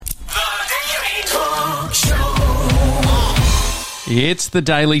It's the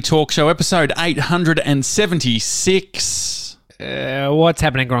Daily Talk Show, episode 876. What's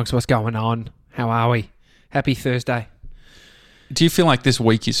happening, Gronks? What's going on? How are we? Happy Thursday. Do you feel like this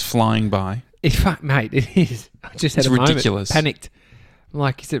week is flying by? Mate, it is. I just had It's a moment. ridiculous. Panicked. I'm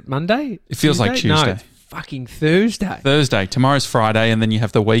like, is it Monday? It feels like Tuesday? No, Tuesday. it's fucking Thursday. Thursday. Tomorrow's Friday, and then you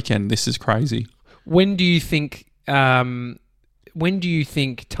have the weekend. This is crazy. When do you think time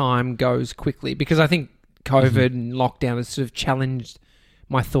goes quickly? Because I think COVID and lockdown has sort of challenged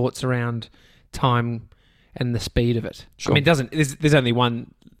my thoughts around time and the speed of it. Sure. I mean, there's only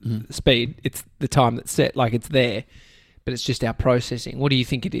one speed. It's the time that's set, like it's there, but it's just our processing. What do you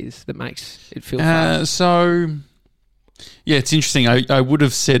think it is that makes it feel fast? Yeah, it's interesting. I would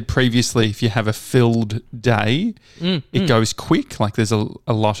have said previously if you have a filled day, it goes quick, like there's a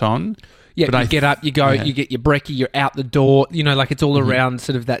lot on. Yeah, but you get up, you go, you get your brekkie, you're out the door. You know, like it's all around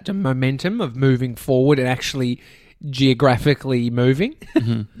sort of that momentum of moving forward and actually geographically moving.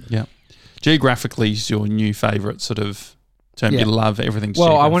 Yeah. Geographically is your new favourite sort of term. You love everything.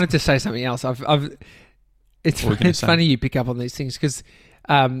 Well, I wanted to say something else. It's say? funny you pick up on these things because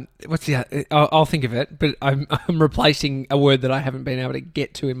I'll think of it, but I'm replacing a word that I haven't been able to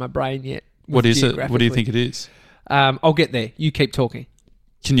get to in my brain yet. What is it? What do you think it is? I'll get there. You keep talking.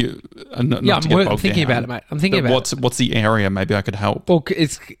 Can you? I'm thinking about it, mate. I'm thinking about what's the area? Maybe I could help. Well,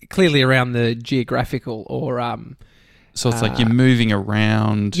 it's clearly around the geographical or. So it's like you're moving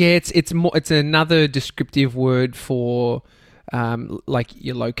around. Yeah, it's another descriptive word for like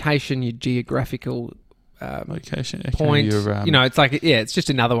your location, your geographical location point. It's like it's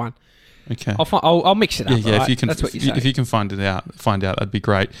just another one. Okay, I'll mix it up. Yeah, right? If you can, that's what you say. If you can find out, that'd be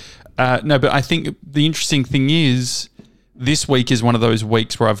great. No, but I think the interesting thing is. This week is one of those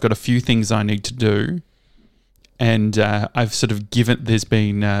weeks where I've got a few things I need to do, and I've sort of there's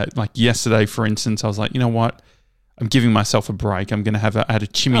been, like yesterday, for instance, I was like, you know what? I'm giving myself a break. I'm going to I had a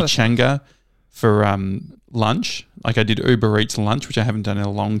chimichanga for lunch. Like I did Uber Eats lunch, which I haven't done in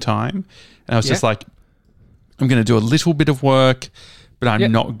a long time. And I was just like, I'm going to do a little bit of work, but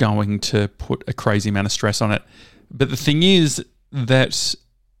I'm not going to put a crazy amount of stress on it. But the thing is that...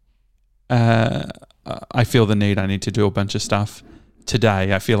 I feel the need. I need to do a bunch of stuff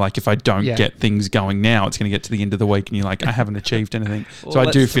today. I feel like if I don't get things going now, it's going to get to the end of the week and you're like, I haven't achieved anything. Well, so I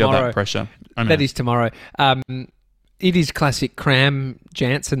do feel that pressure. That is tomorrow. It is classic Cram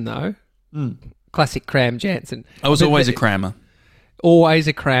Jansen, though. Classic Cram Jansen. I was always a crammer. Always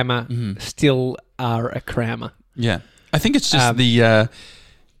a crammer. Still are a crammer. Yeah. I think it's just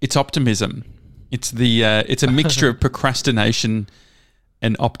it's optimism. It's a mixture of procrastination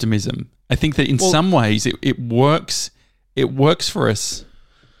and optimism. I think that in some ways it works. It works for us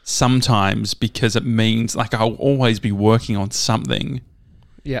sometimes because it means like I'll always be working on something.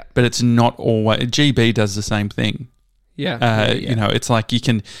 Yeah. But it's not always. GB does the same thing. Yeah. You know, it's like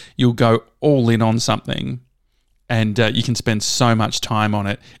you'll go all in on something, and you can spend so much time on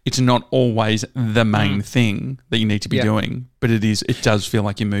it. It's not always the main thing that you need to be doing, but it is. It does feel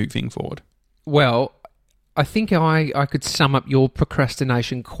like you're moving forward. Well. I think I could sum up your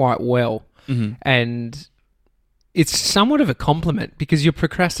procrastination quite well. And it's somewhat of a compliment because your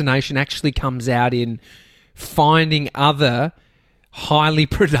procrastination actually comes out in finding other highly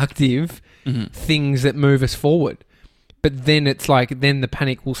productive things that move us forward. But then it's like, then the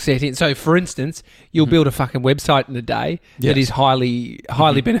panic will set in. So, for instance, you'll build a fucking website in a day that is highly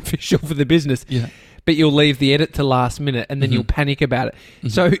beneficial for the business. Yeah. But you'll leave the edit to last minute and then you'll panic about it.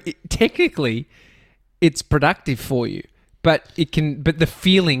 So, technically... it's productive for you, but the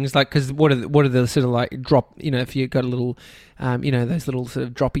feelings, like, because what are the sort of like drop, if you've got a little, those little sort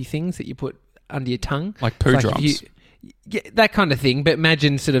of droppy things that you put under your tongue. Like poo drops. That kind of thing. But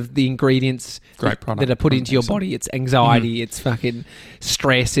imagine sort of the ingredients that are put into your body. It's anxiety, it's fucking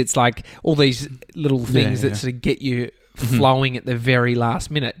stress. It's like all these little things that sort of get you flowing at the very last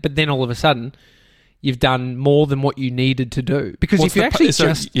minute. But then all of a sudden... you've done more than what you needed to do. Because if you actually it's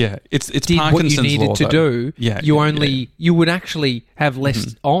did Parkinson's what you needed law, to do, you would actually have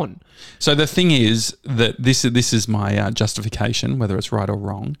less on. So the thing is that this is my justification, whether it's right or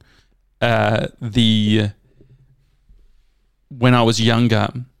wrong. When I was younger,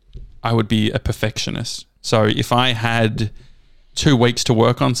 I would be a perfectionist. So if I had 2 weeks to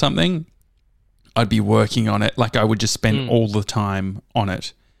work on something, I'd be working on it. Like I would just spend all the time on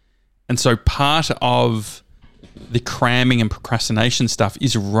it. And so part of the cramming and procrastination stuff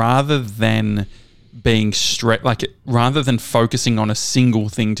is rather than being rather than focusing on a single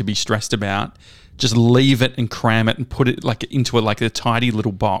thing to be stressed about, just leave it and cram it and put it like into a tidy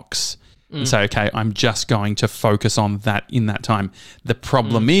little box and say, okay, I'm just going to focus on that in that time. The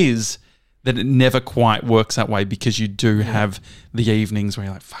problem is that it never quite works that way because you do have the evenings where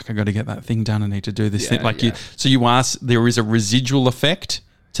you're like, fuck, I got to get that thing done. I need to do this thing. Like so you ask, there is a residual effect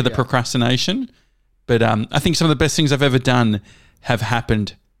to the procrastination. But I think some of the best things I've ever done have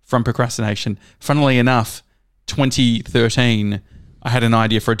happened from procrastination. Funnily enough, 2013, I had an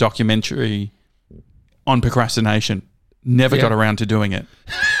idea for a documentary on procrastination. Never got around to doing it,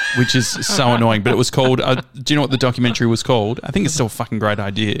 which is so annoying. But it was called, do you know what the documentary was called? I think it's still a fucking great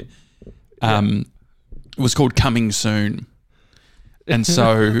idea. It was called Coming Soon. And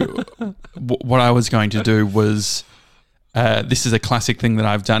so what I was going to do was, this is a classic thing that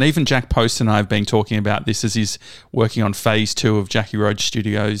I've done. Even Jack Post and I have been talking about this as he's working on phase 2 of Jackie Roach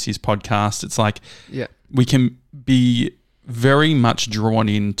Studios, his podcast. It's like we can be very much drawn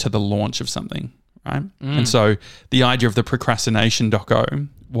into the launch of something, right? And so the idea of the procrastination doco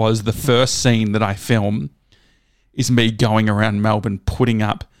was the first scene that I film is me going around Melbourne putting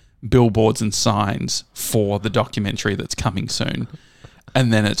up billboards and signs for the documentary that's coming soon.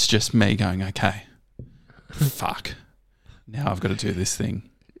 And then it's just me going, okay, fuck, now I've got to do this thing.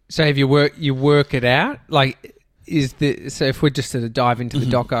 So if you work it out, like so if we're just to dive into the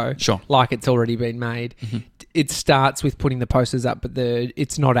doco, sure, like it's already been made, it starts with putting the posters up, but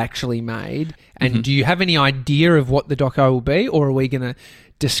it's not actually made. And do you have any idea of what the doco will be, or are we going to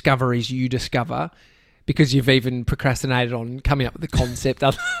discover as you discover? Because you've even procrastinated on coming up with the concept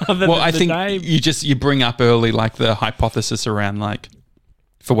other than I the think name. you bring up early like the hypothesis around like,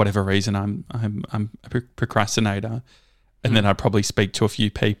 for whatever reason I'm a procrastinator, and then I probably speak to a few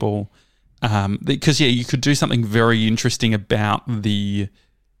people because you could do something very interesting about the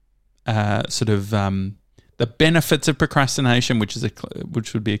the benefits of procrastination, which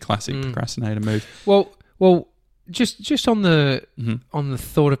would be a classic procrastinator move. Well, just on the on the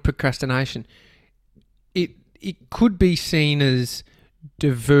thought of procrastination. It could be seen as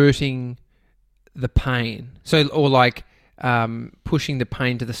diverting the pain. So, or like pushing the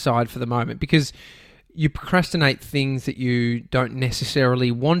pain to the side for the moment, because you procrastinate things that you don't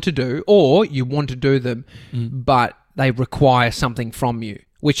necessarily want to do, or you want to do them, but they require something from you,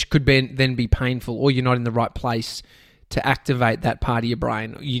 which could then be painful, or you're not in the right place to activate that part of your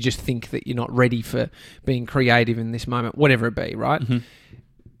brain. You just think that you're not ready for being creative in this moment, whatever it be, right?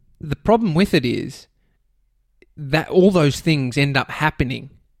 The problem with it is that all those things end up happening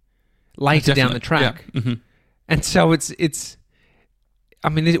later down the track. And so it's I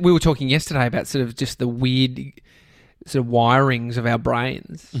mean, we were talking yesterday about sort of just the weird sort of wirings of our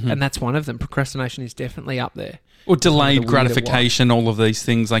brains, and that's one of them. Procrastination is definitely up there. Or delayed gratification, all of these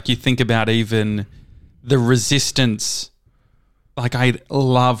things. Like you think about even the resistance. Like I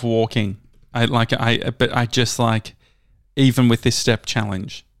love walking. But I just like, even with this step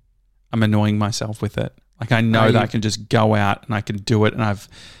challenge, I'm annoying myself with it. Like I know that I can just go out and I can do it, and I've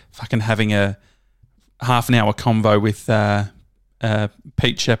fucking having a half an hour convo with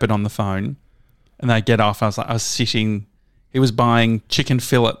Pete Shepherd on the phone, and they get off. I was sitting. He was buying chicken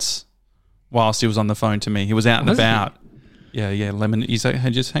fillets whilst he was on the phone to me. He was out and about. Yeah, lemon. He's like, hey,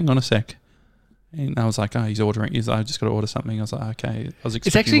 just hang on a sec. And I was like, oh, he's ordering. He's like, I just got to order something. I was like, okay. I was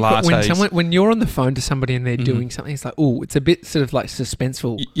expecting lattes. When you're on the phone to somebody and they're doing something, it's like, oh, it's a bit sort of like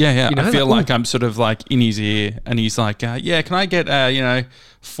suspenseful. Yeah. You know, I feel like I'm sort of like in his ear, and he's like, yeah, can I get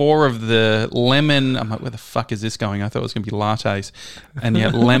 4 of the lemon? I'm like, where the fuck is this going? I thought it was going to be lattes, and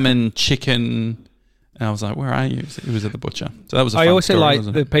lemon chicken. And I was like, where are you? He was at the butcher. So that was a fun I also story,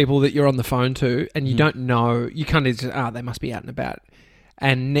 like the people that you're on the phone to, and you don't know. You kind of just, they must be out and about.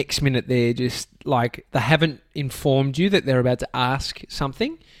 And next minute they're just like, they haven't informed you that they're about to ask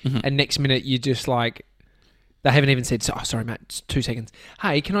something. And next minute you just like, they haven't even said, oh, sorry, mate, it's 2 seconds.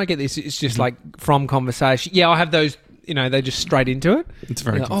 Hey, can I get this? It's just like from conversation. Yeah, I have those, they just straight into it. It's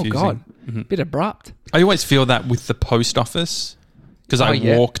very confusing. Oh, God, bit abrupt. I always feel that with the post office, because I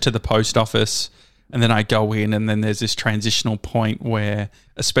walk to the post office and then I go in, and then there's this transitional point where,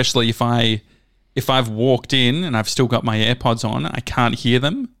 especially if I've walked in and I've still got my AirPods on, I can't hear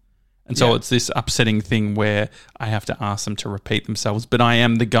them. And so it's this upsetting thing where I have to ask them to repeat themselves. But I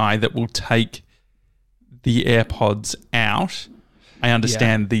am the guy that will take the AirPods out. I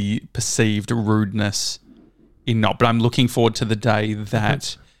understand the perceived rudeness in not, but I'm looking forward to the day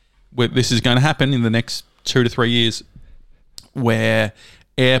that this is going to happen in the next 2 to 3 years, where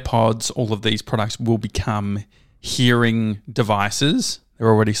AirPods, all of these products will become hearing devices. They're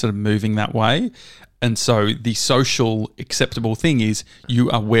already sort of moving that way. And so the social acceptable thing is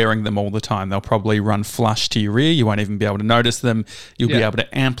you are wearing them all the time. They'll probably run flush to your ear. You won't even be able to notice them. You'll be able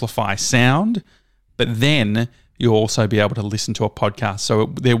to amplify sound, but then you'll also be able to listen to a podcast.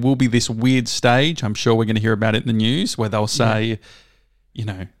 So there will be this weird stage, I'm sure we're going to hear about it in the news, where they'll say,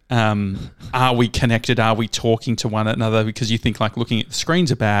 are we connected? Are we talking to one another? Because you think like looking at the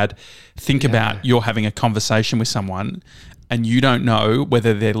screens are bad. Think about you're having a conversation with someone and you don't know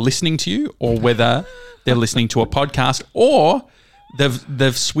whether they're listening to you or whether they're listening to a podcast or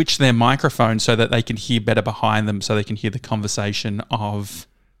they've switched their microphone so that they can hear better behind them, so they can hear the conversation of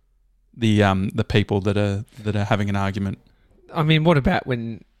the people that are having an argument. I mean, what about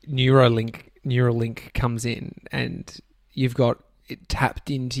when Neuralink comes in and you've got it tapped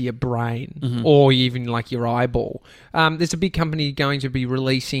into your brain or even like your eyeball? There's a big company going to be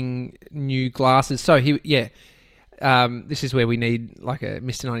releasing new glasses. So this is where we need like a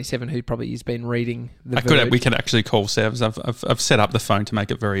Mr. 97 who probably has been reading the Verge. We could actually call Sevs. I've set up the phone to make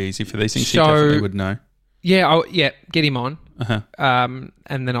it very easy for these things. He definitely would know. Yeah, get him on. And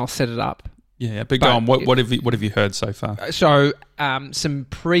then I'll set it up. Yeah, but go on. What have you heard so far? So some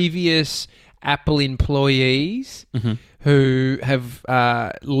previous Apple employees who have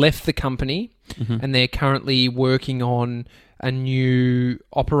left the company and they're currently working on a new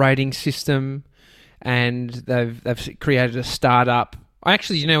operating system, and they've created a startup.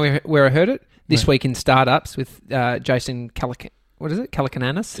 You know where I heard it? This Week in Startups with Jason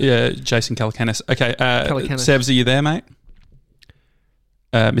Calacanis? Yeah, Jason Calacanis. Okay, Sevs, are you there, mate?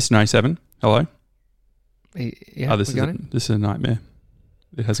 Mr. 97, hello? Yeah, this is a nightmare.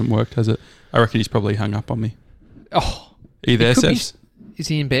 It hasn't worked, has it? I reckon he's probably hung up on me. Oh. Are you there, Sevs? Is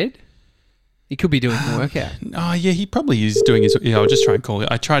he in bed? He could be doing the workout. Oh, yeah, he probably is doing his... Yeah, I'll just try and call him.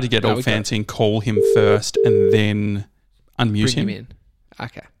 I tried to get all fancy and call him first and then unmute him. Bring him in.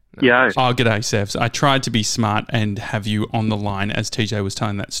 Okay. No. Yeah. Oh, g'day, Sevs. I tried to be smart and have you on the line as TJ was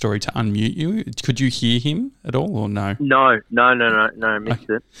telling that story to unmute you. Could you hear him at all or no? No, I missed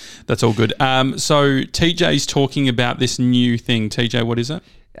it. That's all good. So TJ's talking about this new thing. TJ, what is it?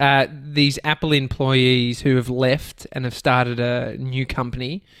 These Apple employees who have left and have started a new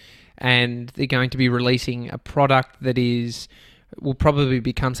company, and they're going to be releasing a product that will probably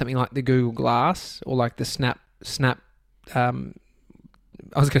become something like the Google Glass or like the Snap.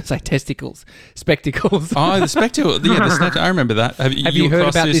 I was going to say spectacles. Oh, the spectacle. Yeah, the Snap. I remember that. Have you heard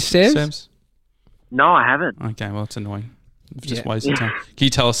about this, Sevs? No, I haven't. Okay, well, it's annoying. I've just wasted time. Can you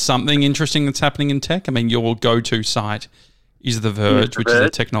tell us something interesting that's happening in tech? I mean, your go-to site is The Verge, which is a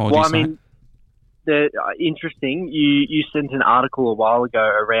technology site. Interesting. You sent an article a while ago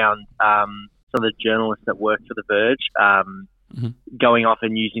around some of the journalists that work for The Verge going off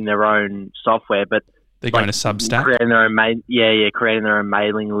and using their own software, but they're going to Substack, creating their own creating their own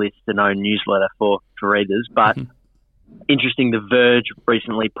mailing list and own newsletter for readers. But interesting, The Verge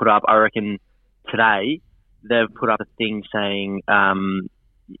recently put up, I reckon today, they've put up a thing saying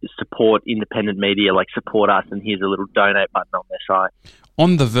support independent media, like support us, and here's a little donate button on their site.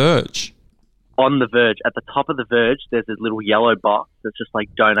 On The Verge? On The Verge. At the top of The Verge, there's a little yellow box that's just like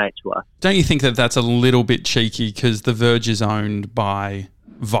donate to us. Don't you think that that's a little bit cheeky because The Verge is owned by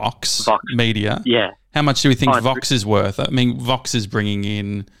Vox Media? Yeah. How much do we think Vox is worth? I mean, Vox is bringing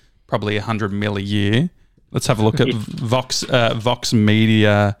in probably $100 million a year. Let's have a look at Vox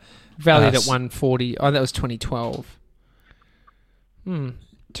Media. Valued at 140. Oh, that was 2012.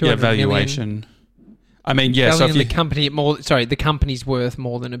 Valuation. Million. I mean, yeah. So if the company's worth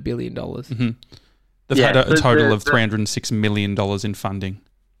more than $1 billion. They've had a total of $306 million in funding.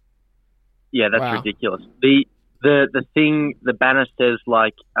 Yeah, that's ridiculous. The thing, the banner says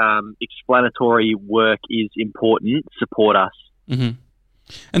like explanatory work is important. Support us.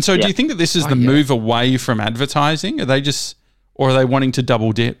 And so, do you think that this is the move away from advertising? Are they or are they wanting to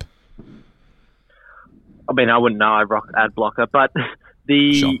double dip? I mean, I wouldn't know. I rock ad blocker, but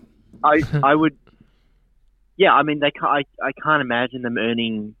I would. Yeah, I mean, I can't imagine them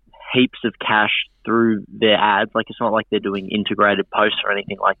earning heaps of cash through their ads. Like, it's not like they're doing integrated posts or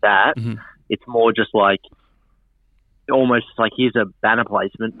anything like that. It's more just like almost like here's a banner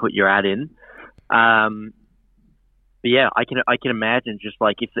placement, put your ad in. But yeah, I can imagine just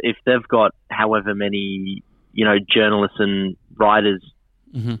like if they've got however many journalists and writers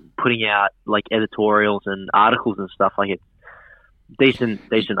putting out like editorials and articles and stuff, like it's decent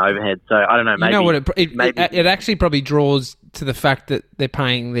overhead. So I don't know. Maybe, it actually probably draws to the fact that they're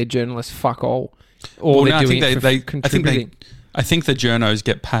paying their journalists fuck all, or they're doing it for contributing. I think the journos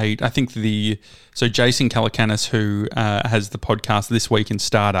get paid. I think so Jason Calacanis, who has the podcast This Week in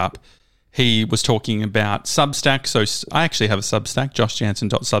Startup, he was talking about Substack. So I actually have a Substack,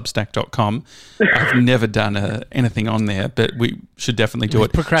 joshjansen.substack.com. I've never done anything on there, but we should definitely do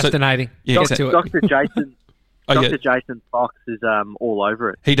it. Procrastinating. Dr. Jason. Jason Fox is all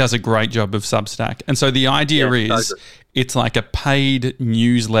over it. He does a great job of Substack. And so the idea is It's like a paid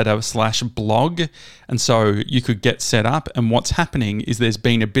newsletter / blog. And so you could get set up. And what's happening is there's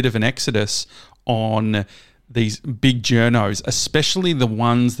been a bit of an exodus on these big journos, especially the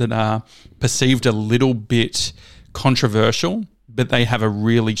ones that are perceived a little bit controversial, but they have a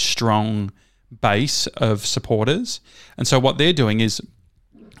really strong base of supporters. And so what they're doing is,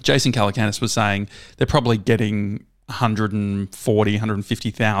 Jason Calacanis was saying they're probably getting 140,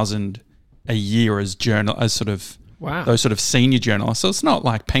 150,000 a year as sort of those sort of senior journalists. So it's not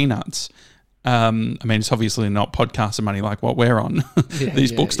like peanuts. I mean, it's obviously not podcaster money like what we're on.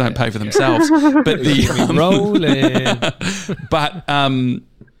 These books don't pay for themselves. But he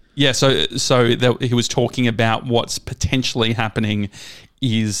was talking about what's potentially happening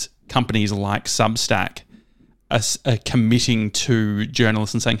is companies like Substack are committing to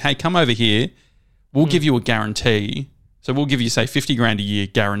journalists and saying, hey, come over here. We'll give you a guarantee. So we'll give you, say, 50 grand a year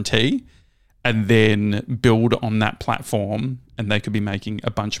guarantee, and then build on that platform, and they could be making a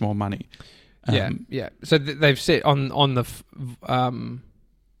bunch more money. So they've said on the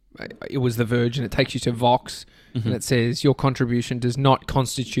it was The Verge, and it takes you to Vox, and it says your contribution does not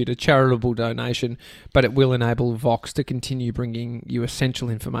constitute a charitable donation, but it will enable Vox to continue bringing you essential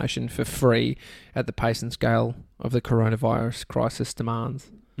information for free at the pace and scale of the coronavirus crisis demands.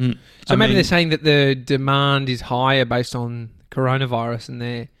 So maybe they're saying that the demand is higher based on coronavirus, and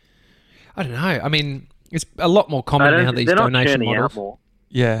I don't know. I mean, it's a lot more common now, these donation models.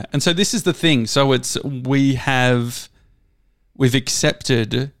 Yeah, and so this is the thing. So we've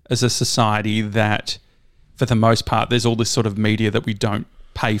accepted as a society that for the most part there's all this sort of media that we don't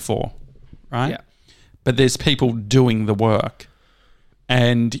pay for, right? Yeah. But there's people doing the work.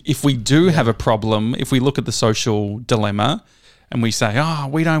 And if we do have a problem, if we look at the social dilemma and we say,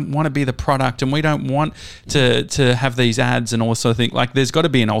 we don't want to be the product and we don't want to have these ads and all this sort of thing. Like, there's got to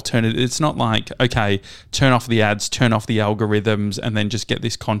be an alternative. It's not like, okay, turn off the ads, turn off the algorithms, and then just get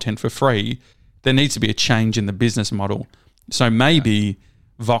this content for free. There needs to be a change in the business model. So maybe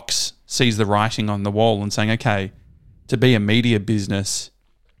Vox sees the writing on the wall and saying, okay, to be a media business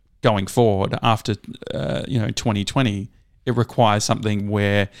going forward after 2020, it requires something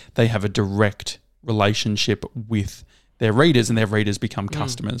where they have a direct relationship with their readers, and their readers become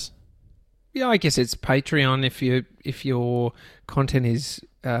customers. Yeah, I guess it's Patreon. If your content is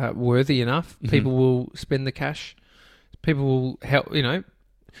worthy enough, people will spend the cash. People will help,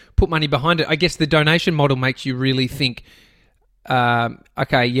 put money behind it. I guess the donation model makes you really think,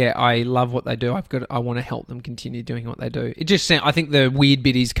 okay, yeah, I love what they do. I want to help them continue doing what they do. It just I think the weird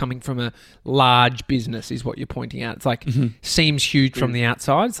bit is coming from a large business is what you're pointing out. It's like seems huge from the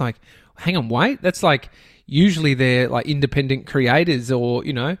outside. It's like, hang on, wait, that's like. Usually they're like independent creators or,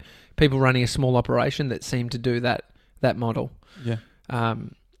 people running a small operation that seem to do that model. Yeah.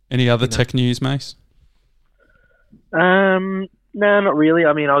 Any other tech news, Mace? No, not really.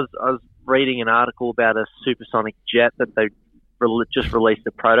 I mean, I was reading an article about a supersonic jet that they just released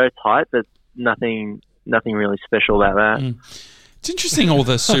a prototype. There's nothing really special about that. It's interesting, all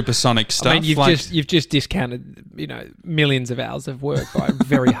the supersonic stuff. I mean, you've just discounted, millions of hours of work by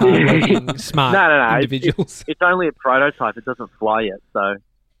very hardworking, smart individuals. It's only a prototype; it doesn't fly yet. So,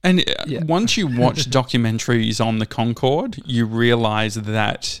 and once you watch documentaries on the Concorde, you realise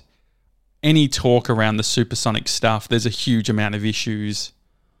that any talk around the supersonic stuff, there's a huge amount of issues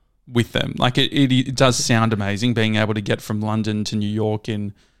with them. Like it does sound amazing, being able to get from London to New York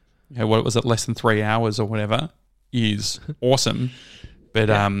in, what was it, less than 3 hours or whatever. Is awesome, but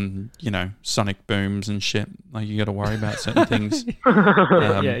sonic booms and shit. Like, you got to worry about certain things.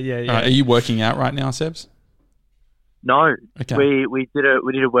 Are you working out right now, Sebs? No. Okay. We did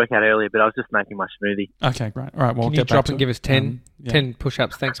a workout earlier, but I was just making my smoothie. Okay, great. All right. Well, can you drop and give us 10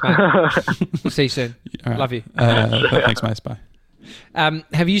 push-ups? Thanks, mate. We'll see you soon. Right. Love you. Thanks, mate. Bye.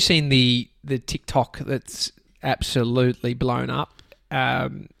 Have you seen the TikTok that's absolutely blown up?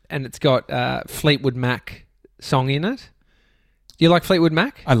 And it's got Fleetwood Mac song in it. Do you like Fleetwood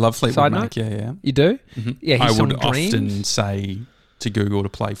Mac? I love Fleetwood Mac. Yeah. You do? Mm-hmm. Yeah. I would often say to Google to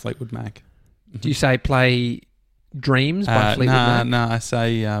play Fleetwood Mac. Mm-hmm. Do you say play Dreams by Fleetwood Mac? No, I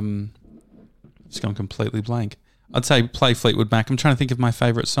say it's gone completely blank. I'd say play Fleetwood Mac. I'm trying to think of my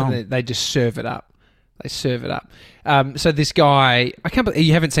favourite song. They just serve it up. They serve it up. So this guy, I can't believe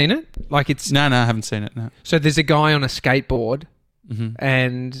you haven't seen it. Like, it's no, I haven't seen it. No. So there's a guy on a skateboard. Mm-hmm.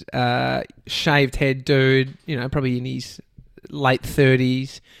 And shaved head dude, probably in his late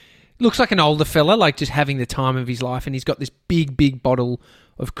 30s. Looks like an older fella, like just having the time of his life. And he's got this big bottle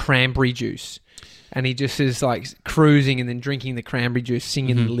of cranberry juice. And he just is like cruising and then drinking the cranberry juice,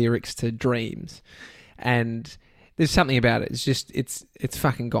 singing the lyrics to Dreams. And there's something about it. It's just it's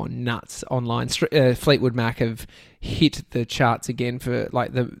fucking gone nuts online. Fleetwood Mac have hit the charts again for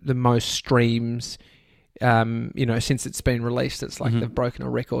like the most streams. Since it's been released, it's like they've broken a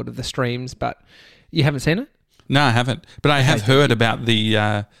record of the streams. But you haven't seen it? No, I haven't. But I have heard about the.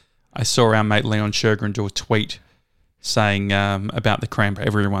 I saw our mate Leon Shergren do a tweet saying about the cranberry.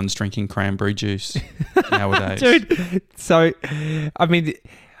 Everyone's drinking cranberry juice nowadays, dude. So, I mean,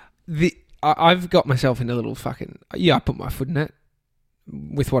 I've got myself in a little fucking. Yeah, I put my foot in it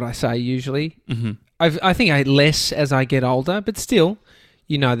with what I say usually. Mm-hmm. I think I less as I get older, but still.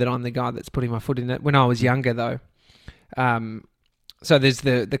 You know that I'm the guy that's putting my foot in it. When I was younger, though, so there's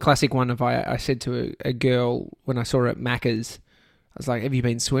the classic one of I said to a girl when I saw her at Macca's, I was like, "Have you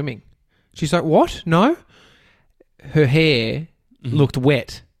been swimming?" She's like, "What? No." Her hair looked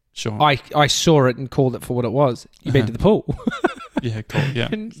wet. Sure. I saw it and called it for what it was. You been to the pool? Yeah, cool. Yeah.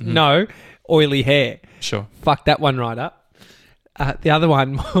 No, oily hair. Sure. Fuck that one right up. The other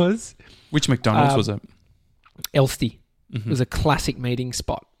one was... Which McDonald's was it? Elstey. It was a classic meeting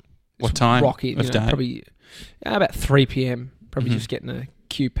spot. What time rocky, of day? Probably about 3 p.m. Probably just getting a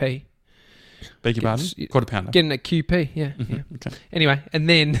QP. Beg your pardon? Quarter pounder. Getting a QP, yeah. Okay. Anyway, and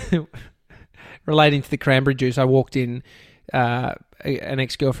then relating to the cranberry juice, I walked in, an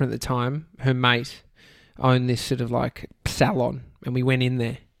ex-girlfriend at the time, her mate owned this sort of like salon, and we went in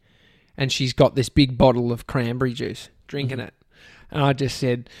there, and she's got this big bottle of cranberry juice, drinking it. And I just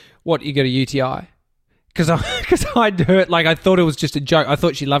said, "What, you got a UTI?" Because I'd heard, like, I thought it was just a joke. I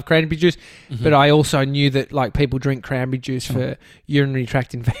thought she loved cranberry juice, but I also knew that, like, people drink cranberry juice for urinary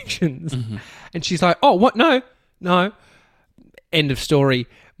tract infections. And she's like, "Oh, what? No. End of story."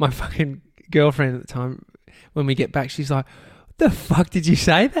 My fucking girlfriend at the time, when we get back, she's like, "What the fuck did you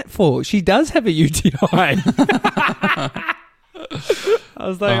say that for? She does have a UTI." I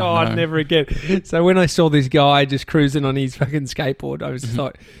was like, no. Never again. So when I saw this guy just cruising on his fucking skateboard, I was just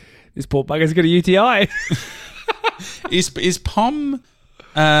like... This poor bugger's got a UTI. Is pom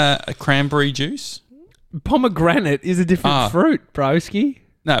a cranberry juice? Pomegranate is a different fruit, broski.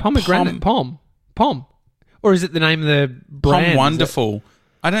 No, pomegranate, pom. Or is it the name of the brand? Pom Wonderful.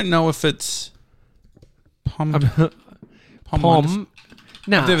 I don't know if it's pom. Pom.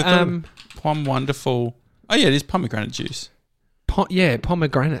 No, Pom Wonderful. Oh yeah, it is pomegranate juice.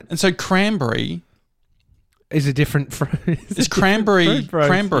 Pomegranate. And so cranberry is a different fruit. Is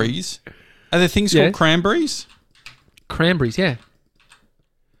cranberries? Are there things called cranberries? Cranberries, yeah.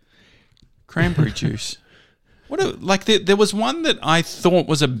 Cranberry juice. There was one that I thought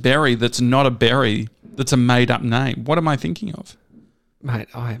was a berry that's not a berry, that's a made-up name. What am I thinking of? Mate,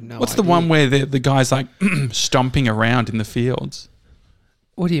 I have no idea. What's the one where the guy's like stomping around in the fields?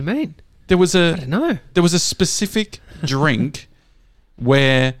 What do you mean? I don't know. There was a specific drink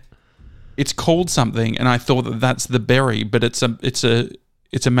where... It's called something, and I thought that that's the berry, but it's a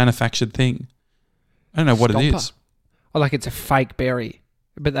manufactured thing. I don't know what it is. Oh, like it's a fake berry,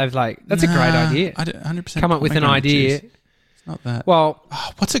 but they've that's a great idea. 100% come up with an idea. Juice. It's not that. Well,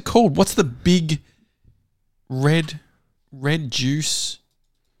 what's it called? What's the big red juice?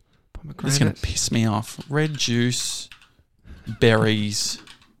 Pomegranate. This is going to piss me off. Red juice, berries,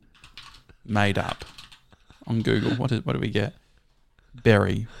 made up on Google. What do we get?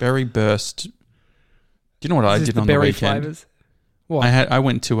 Berry burst. Do you know what I did on the weekend? Flavors? What? I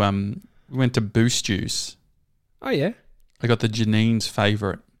went to we went to Boost Juice. Oh yeah. I got the Janine's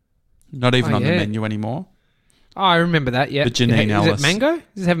favourite. Not even on the menu anymore. Oh, I remember that. Yeah. The Janine Ellis. Is it mango?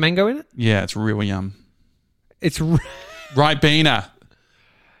 Does it have mango in it? Yeah, it's real yum. It's Ribena.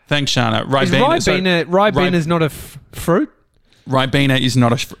 Thanks, Shana. Ribena is not a fruit. Ribena is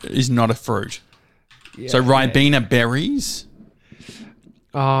not a fruit. Yeah, so Ribena berries.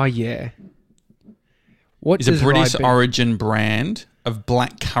 Oh, yeah. What is a British origin brand of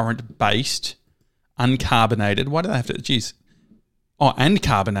blackcurrant based, uncarbonated. Why do they have to? Geez. Oh, and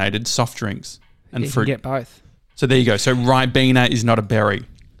carbonated soft drinks and fruit. You can get both. So there you go. So Ribena is not a berry.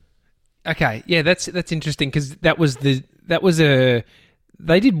 Okay. Yeah, that's interesting because they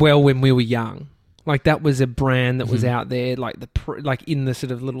did well when we were young. Like that was a brand that was out there, like in the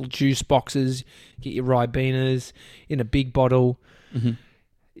sort of little juice boxes. Get your Ribenas in a big bottle. Mm-hmm.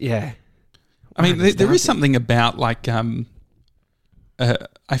 Yeah. I mean, there is something about like, I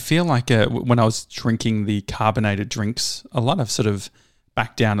feel like when I was drinking the carbonated drinks a lot, I've sort of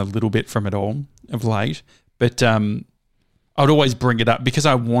backed down a little bit from it all of late. But I would always bring it up because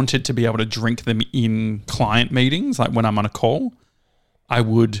I wanted to be able to drink them in client meetings. Like when I'm on a call, I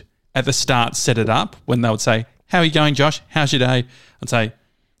would at the start set it up when they would say, "How are you going, Josh? How's your day?" I'd say,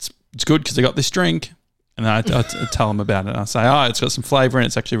 it's good because I got this drink. And then I tell them about it. I say, it's got some flavour in it.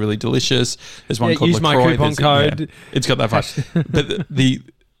 It's actually really delicious. There's one called use LaCroix. my coupon code. It's got that vibe. But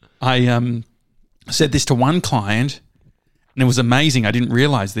I said this to one client, and it was amazing. I didn't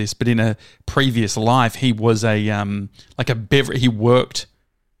realise this, but in a previous life, he was a he worked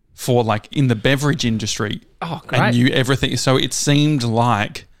for in the beverage industry. Oh, great. And knew everything. So it seemed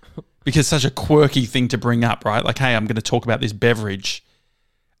like, because such a quirky thing to bring up, right? Like, hey, I'm going to talk about this beverage.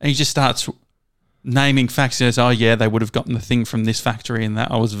 And he just starts naming facts. He says, oh, yeah, they would have gotten the thing from this factory and that.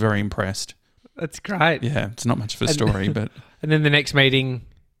 I was very impressed. That's great. Yeah, it's not much of a story, but... And then the next meeting,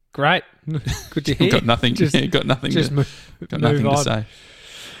 great. Good to hear. got nothing to say.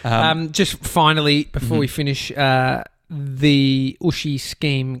 Just finally, before we finish, the Ushi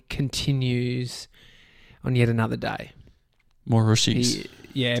scheme continues on yet another day. More Ushis.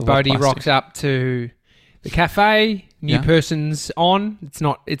 Bodhi rocks up to the cafe. New person's on.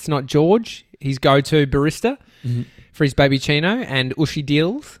 It's not George. His go-to barista for his baby Chino, and Ushi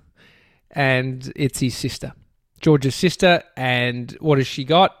deals, and it's his sister, George's sister. And what has she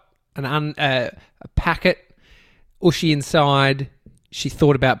got? A packet. Ushi inside. She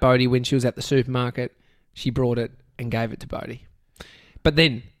thought about Bodhi when she was at the supermarket. She brought it and gave it to Bodhi. But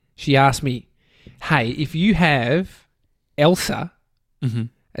then she asked me, hey, if you have Elsa,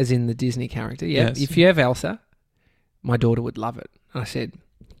 as in the Disney character, if you have Elsa, my daughter would love it. And I said,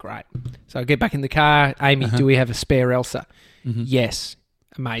 great. So I get back in the car. Amy, do we have a spare Elsa? Yes.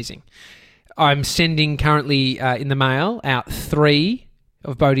 Amazing. I'm sending currently in the mail out 3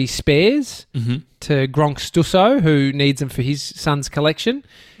 of Bodhi's spares to Gronk Stusso, who needs them for his son's collection.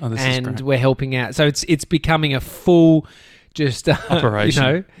 And we're helping out. So it's becoming a full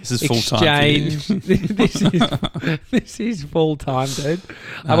operation. This is full time. This is full time, dude.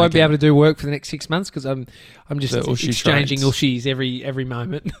 I won't be able to do work for the next 6 months because I'm just exchanging Ushis every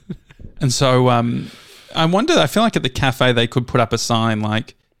moment. And so I wonder. I feel like at the cafe they could put up a sign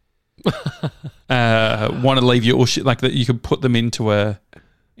like, "Want to leave your Ushi?" Like that, you could put them into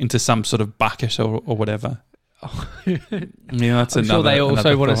some sort of bucket or whatever. That's I'm sure they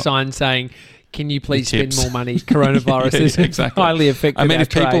also want a sign saying, can you please spend more money? Coronavirus is exactly. Highly affected. I mean, if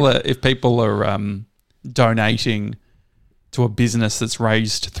people are donating to a business that's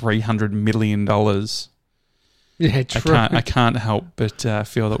raised $300 million, true. I can't help but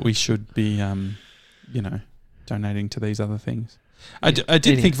feel that we should be, donating to these other things. I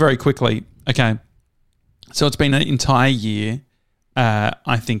did think very quickly. Okay, so it's been an entire year,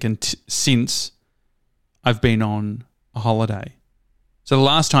 I think, since I've been on a holiday. So the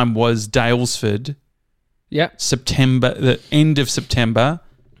last time was Daylesford. Yeah. September, the end of September,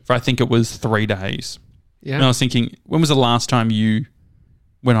 for I think it was 3 days. Yeah. And I was thinking, when was the last time you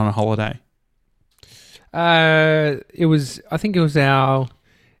went on a holiday? I think it was our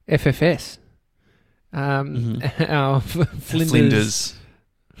FFS. Our Flinders.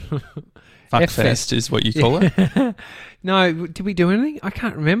 Fuckfest is what you call it? No, did we do anything? I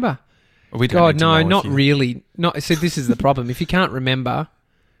can't remember. God, no, not really. So this is the problem. If you can't remember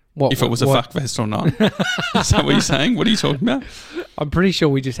if it was a fuckfest or not. Is that what you're saying? What are you talking about? I'm pretty sure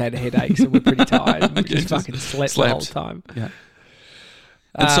we just had headaches and we're pretty tired. We just fucking slept the whole time. Yeah.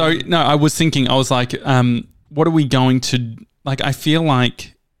 And so, I was thinking, I was like, what are we going to... I feel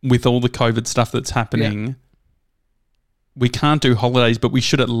like with all the COVID stuff that's happening, we can't do holidays, but we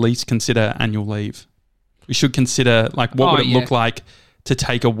should at least consider annual leave. We should consider, what would it look like to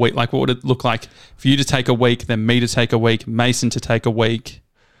take a week? What would it look like for you to take a week, then me to take a week, Mason to take a week?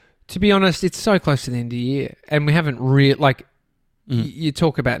 To be honest, it's so close to the end of the year, and we haven't really you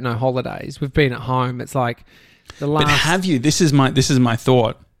talk about no holidays. We've been at home. It's like the last. But have you? This is my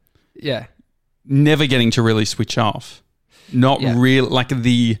thought. Yeah. Never getting to really switch off. Not real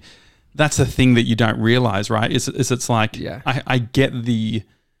That's the thing that you don't realize, right? It's like I get the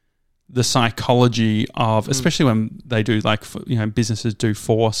psychology of, especially when they do businesses do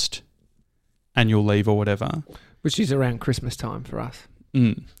forced annual leave or whatever, which is around Christmas time for us.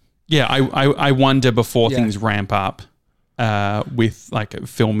 Yeah, I wonder before things ramp up with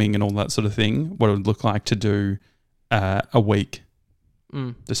filming and all that sort of thing, what it would look like to do a week.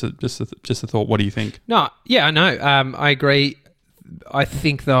 Just a thought. What do you think? No, yeah, I know. I agree. I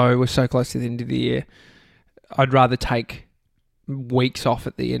think though we're so close to the end of the year, I'd rather take weeks off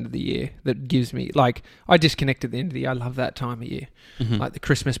at the end of the year. That gives me I disconnect at the end of the year. I love that time of year, like the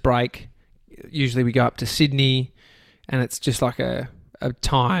Christmas break. Usually we go up to Sydney, and it's just like a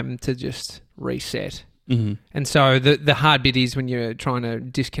time to just reset. And so the hard bit is when you're trying to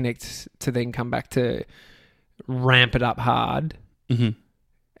disconnect to then come back to ramp it up hard.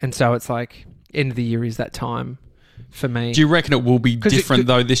 And so it's end of the year is that time for me. Do you reckon it will be different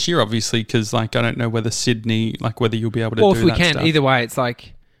though this year? Obviously, because like I don't know whether Sydney, like whether you'll be able to. Well, do if we that can, stuff. either way, it's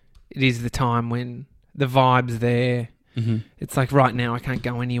like it is the time when the vibe's there. Mm-hmm. It's like right now I can't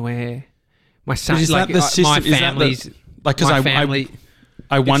go anywhere. My son, is like that the system? my Is that family's, like because my family.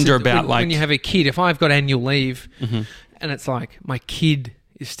 I wonder about when you have a kid. If I've got annual leave, Mm-hmm. and it's like my kid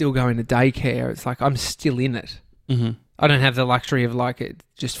is still going to daycare, it's like I'm still in it. Mm-hmm. I don't have the luxury of like it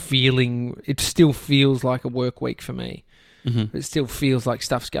just feeling. It still feels like a work week for me. Mm-hmm. It still feels like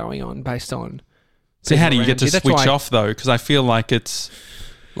stuff's going on based on. So how do you around get to you. That's switch why off though? Because I feel like it's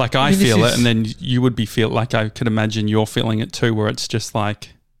like I mean, this feel it, is- and then you would be feel like I could imagine you're feeling it too, where it's just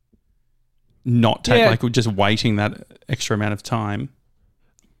like not take like we're just waiting that extra amount of time.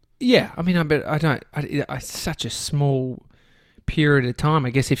 Yeah, I mean, it's such a small period of time. I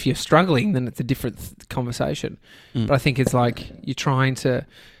guess if you're struggling, then it's a different conversation. Mm. But I think it's like you're trying to.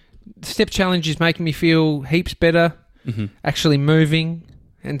 Step challenge is making me feel heaps better. Mm-hmm. Actually moving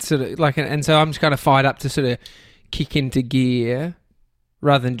and sort of like, and so I'm just kind of fired up to sort of kick into gear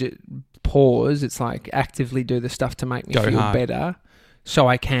rather than just pause. It's like actively do the stuff to make me feel better, so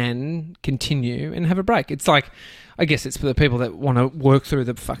I can continue and have a break. It's like, I guess it's for the people that want to work through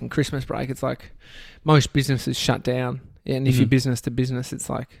the fucking Christmas break. It's like most businesses shut down, and if you're business to business, it's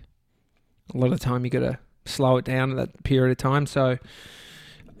like a lot of time you got to slow it down at that period of time. So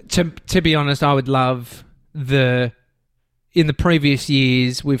to be honest, I would love in the previous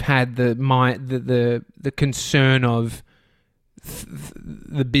years we've had the concern of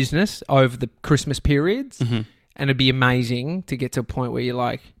the business over the Christmas periods, and it'd be amazing to get to a point where you're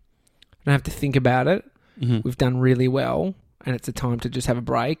like, I don't have to think about it. We've done really well, and it's a time to just have a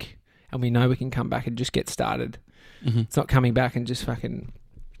break, and we know we can come back and just get started. It's not coming back and just fucking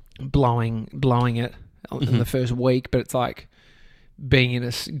blowing it in the first week, but it's like being in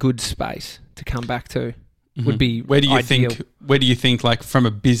a good space to come back to would be Where do you ideal. think like from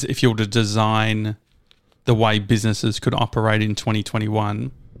a if you were to design the way businesses could operate in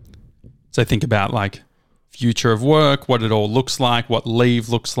 2021, so think about like future of work, what it all looks like, what leave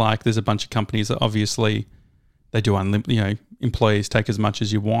looks like. There's a bunch of companies that obviously they do employees take as much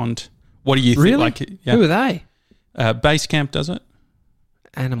as you want. What do you think? Really? Like, yeah. Who are they? Basecamp does it.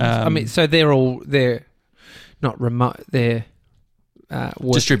 Animals. I mean, so they're not remote. They're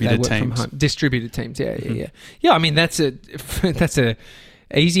distributed they work teams. from home. Distributed teams. Yeah. Yeah, I mean that's a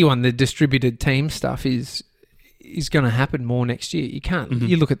easy one. The distributed team stuff is going to happen more next year. You can't.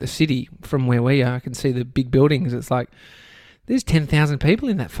 You look at the city from where we are. I can see the big buildings. It's like there's 10,000 people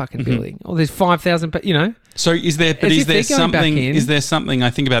in that fucking building, or there's 5,000. You know. So is there something? I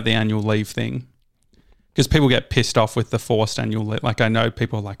think about the annual leave thing. Because people get pissed off with the forced annual leave. Like I know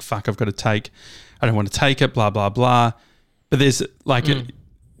people are like, fuck, I don't want to take it, blah, blah, blah. But there's like,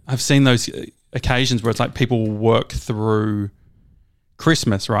 I've seen those occasions where it's like people will work through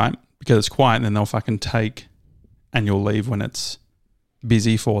Christmas, right? Because it's quiet, and then they'll fucking take annual leave when it's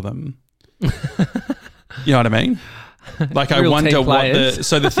busy for them. You know what I mean? Like I wonder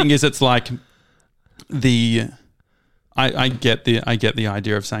so the thing is, it's like I get the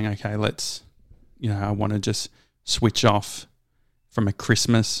idea of saying, okay, let's, I want to just switch off from a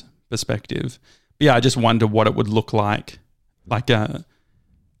Christmas perspective. But yeah, I just wonder what it would look like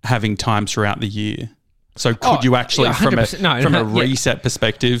having times throughout the year. So could you actually, from a reset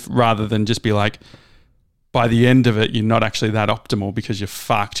perspective, rather than just be like, by the end of it, you're not actually that optimal because you're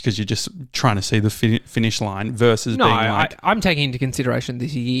fucked because you're just trying to see the finish line versus being like... I'm taking into consideration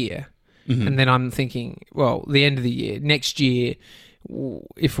this year, and then I'm thinking, well, the end of the year, next year,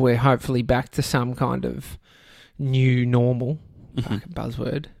 if we're hopefully back to some kind of new normal, fucking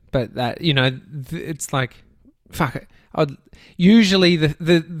buzzword, but that, it's like, fuck it. Usually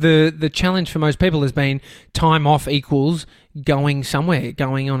the challenge for most people has been time off equals going somewhere,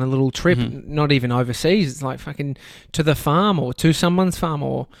 going on a little trip, not even overseas. It's like fucking to the farm or to someone's farm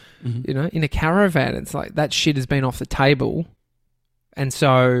or, in a caravan. It's like that shit has been off the table. And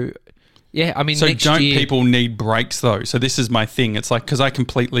so, yeah, I mean, so next don't year, people need breaks though? So this is my thing. It's like, because I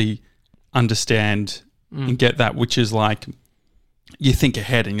completely understand and get that, which is like, you think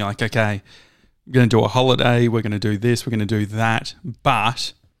ahead and you're like, okay, we're going to do a holiday, we're going to do this, we're going to do that.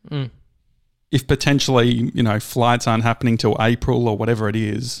 But if potentially, flights aren't happening till April or whatever it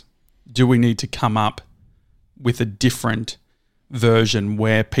is, do we need to come up with a different version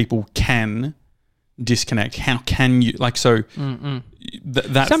where people can disconnect? How can you, that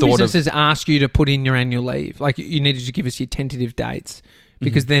some thought businesses ask you to put in your annual leave. Like you needed to give us your tentative dates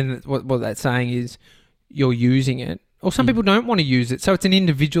because then what that's saying is you're using it. Or some people don't want to use it. So it's an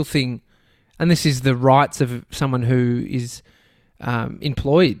individual thing. And this is the rights of someone who is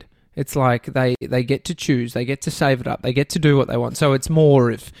employed It's like they get to choose, they get to save it up, they get to do what they want. So it's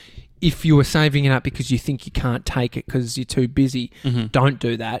more if you were saving it up because you think you can't take it because you're too busy, don't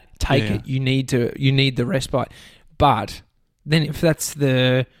do that. Take it. You need the respite. But then if that's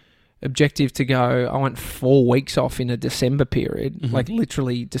the objective to go, I want 4 weeks off in a December period, like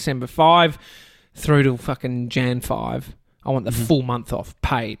literally December 5 through to fucking Jan 5. I want the full month off,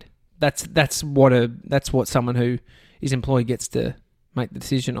 paid. That's what someone who is employed gets to make the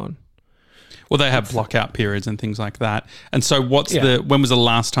decision on. Well, they have block-out periods and things like that. And so when was the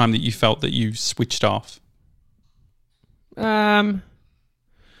last time that you felt that you switched off? Probably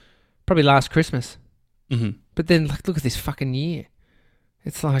last Christmas. But then look at this fucking year.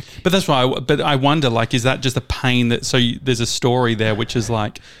 It's like... But that's why I wonder, like, is that just a pain that... So there's a story there which is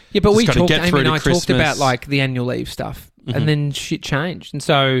like... Yeah, but we talked, Amy and I talked about, like, the annual leave stuff. And then shit changed. And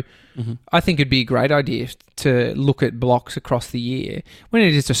so I think it'd be a great idea to look at blocks across the year. When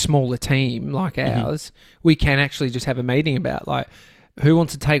it is a smaller team like ours, we can actually just have a meeting about, like, who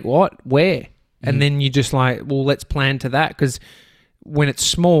wants to take what, where. And then you just like, well, let's plan to that. Because when it's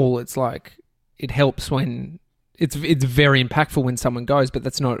small, it's like, it helps when... It's very impactful when someone goes, but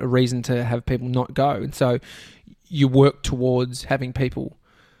that's not a reason to have people not go. And so you work towards having people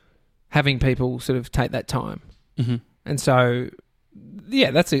sort of take that time. And so, yeah,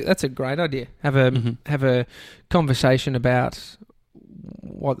 that's a great idea. Have a conversation about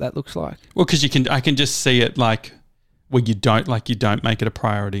what that looks like. Well, because I can just see it like where you don't make it a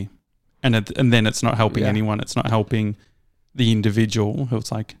priority, and then it's not helping anyone. It's not helping the individual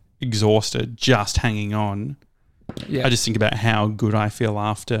who's like exhausted, just hanging on. Yeah. I just think about how good I feel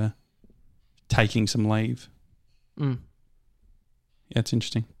after taking some leave. Yeah, it's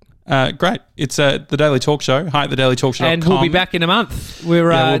interesting. Great. It's the Daily Talk Show. Hi at thedailytalkshow.com. And we'll be back in a month.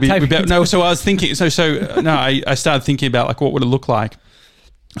 We'll be back. No, so I was thinking. I started thinking about like what would it look like.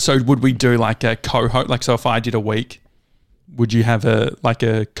 So would we do like a co-host? Like, so if I did a week, would you have a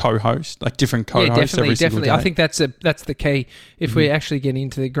co-host, like different co-hosts every single day? I think that's the key. If we actually get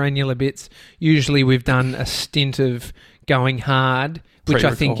into the granular bits, usually we've done a stint of going hard, which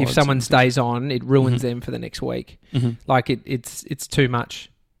I think if someone stays on, it ruins them for the next week. Like it's too much.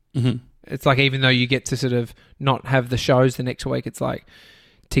 It's like, even though you get to sort of not have the shows the next week, it's like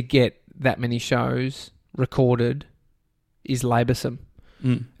to get that many shows recorded is laboursome.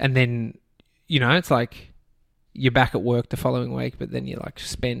 And then, it's like you're back at work the following week, but then you're like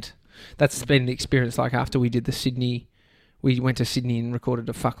spent. That's been the experience. Like after we did we went to Sydney and recorded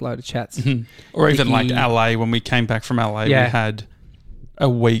a fuckload of chats. Or even like LA, when we came back from LA, we had a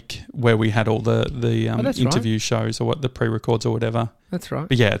week where we had all the interview shows or what the pre-records or whatever. That's right.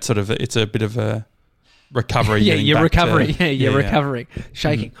 But yeah, it's a bit of a recovery. You're recovering. You're recovering.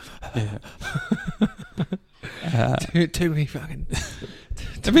 Shaking. Too many fucking...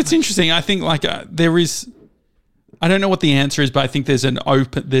 It's interesting. I think like there is... I don't know what the answer is, but I think there's an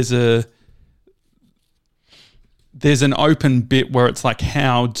open bit where it's like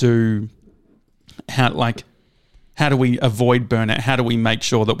how do we avoid burnout? How do we make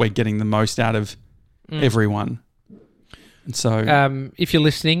sure that we're getting the most out of everyone? And so, if you're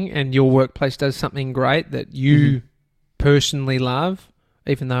listening and your workplace does something great that you personally love,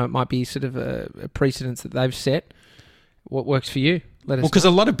 even though it might be sort of a precedence that they've set, what works for you? Let us know. Because a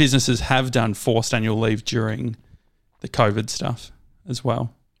lot of businesses have done forced annual leave during the COVID stuff as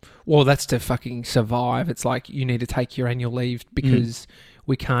well. Well, that's to fucking survive. It's like you need to take your annual leave because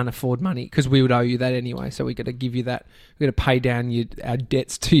we can't afford money, because we would owe you that anyway. So we got to give you that. We got to pay down our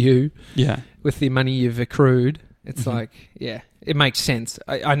debts to you. With the money you've accrued. It's like, it makes sense.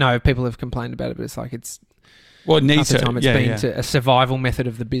 I know people have complained about it, but it's like it needs to. Time it's been a survival method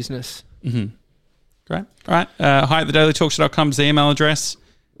of the business. Great. All right. Hi at thedailytalkshow.com is the email address.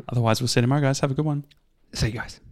 Otherwise, we'll see you tomorrow, guys. Have a good one. See you guys.